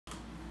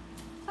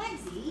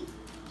Bugsy.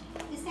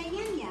 Is that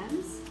Yum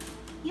Yums?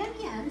 Yum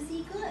Yums,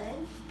 he good.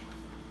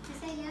 Is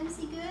that Yums,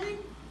 he good?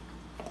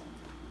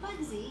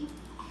 Bugsy.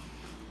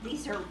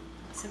 These are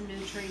some new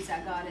trees I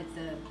got at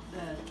the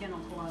Kennel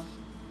Club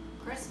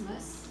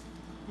Christmas,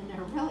 and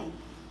they're really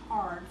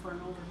hard for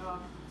an older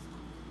dog.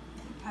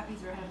 The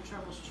puppies are having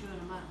trouble chewing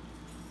them up.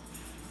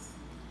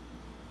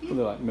 Are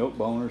they like milk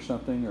bone or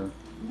something, or?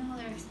 No,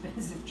 they're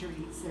expensive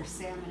treats. They're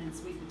salmon and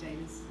sweet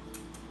potatoes.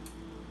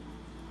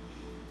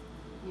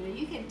 You know,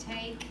 you can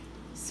take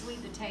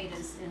sweet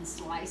potatoes and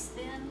slice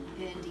them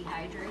and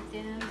dehydrate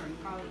them, or you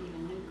probably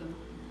even nuke them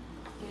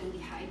and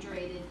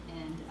dehydrated,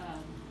 and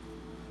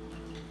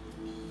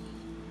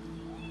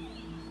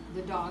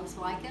the dogs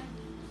like them,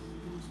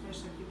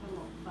 especially if you put a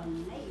little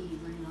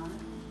flavoring on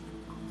them.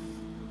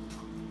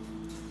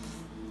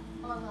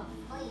 A little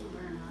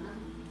flavoring on them.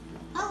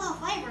 A little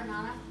flavoring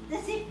on them.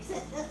 This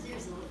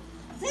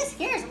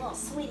here's a little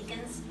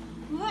sweetikins.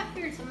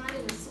 Here's my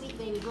little sweet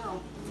baby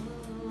girl.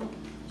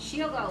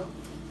 She'll go,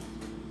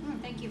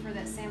 thank you for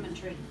that salmon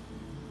treat.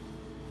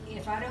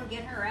 If I don't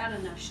get her out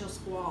enough, she'll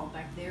squall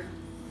back there.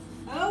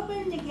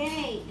 Open the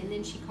gate, and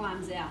then she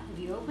climbs out.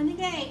 If you open the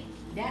gate,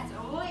 that's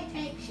all it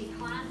takes. She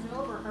climbs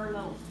over her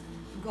little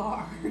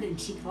guard and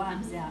she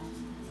climbs out.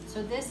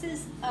 So this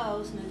is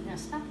O's. Now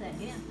stop that,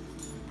 Dan.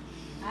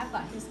 I've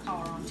got his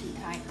collar on too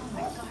tight. Oh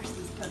my gosh,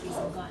 these puppies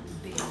have gotten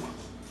big.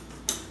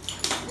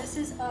 This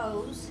is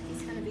O's.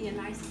 He's going to be a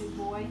nice big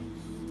boy.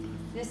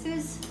 This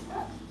is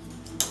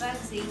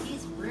Bugsy.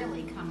 He's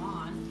really come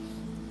on.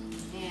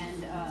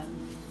 And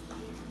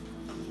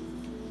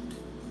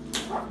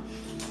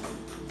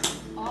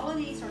all of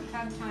these are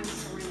Cub Time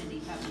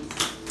Serenity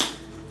puppies.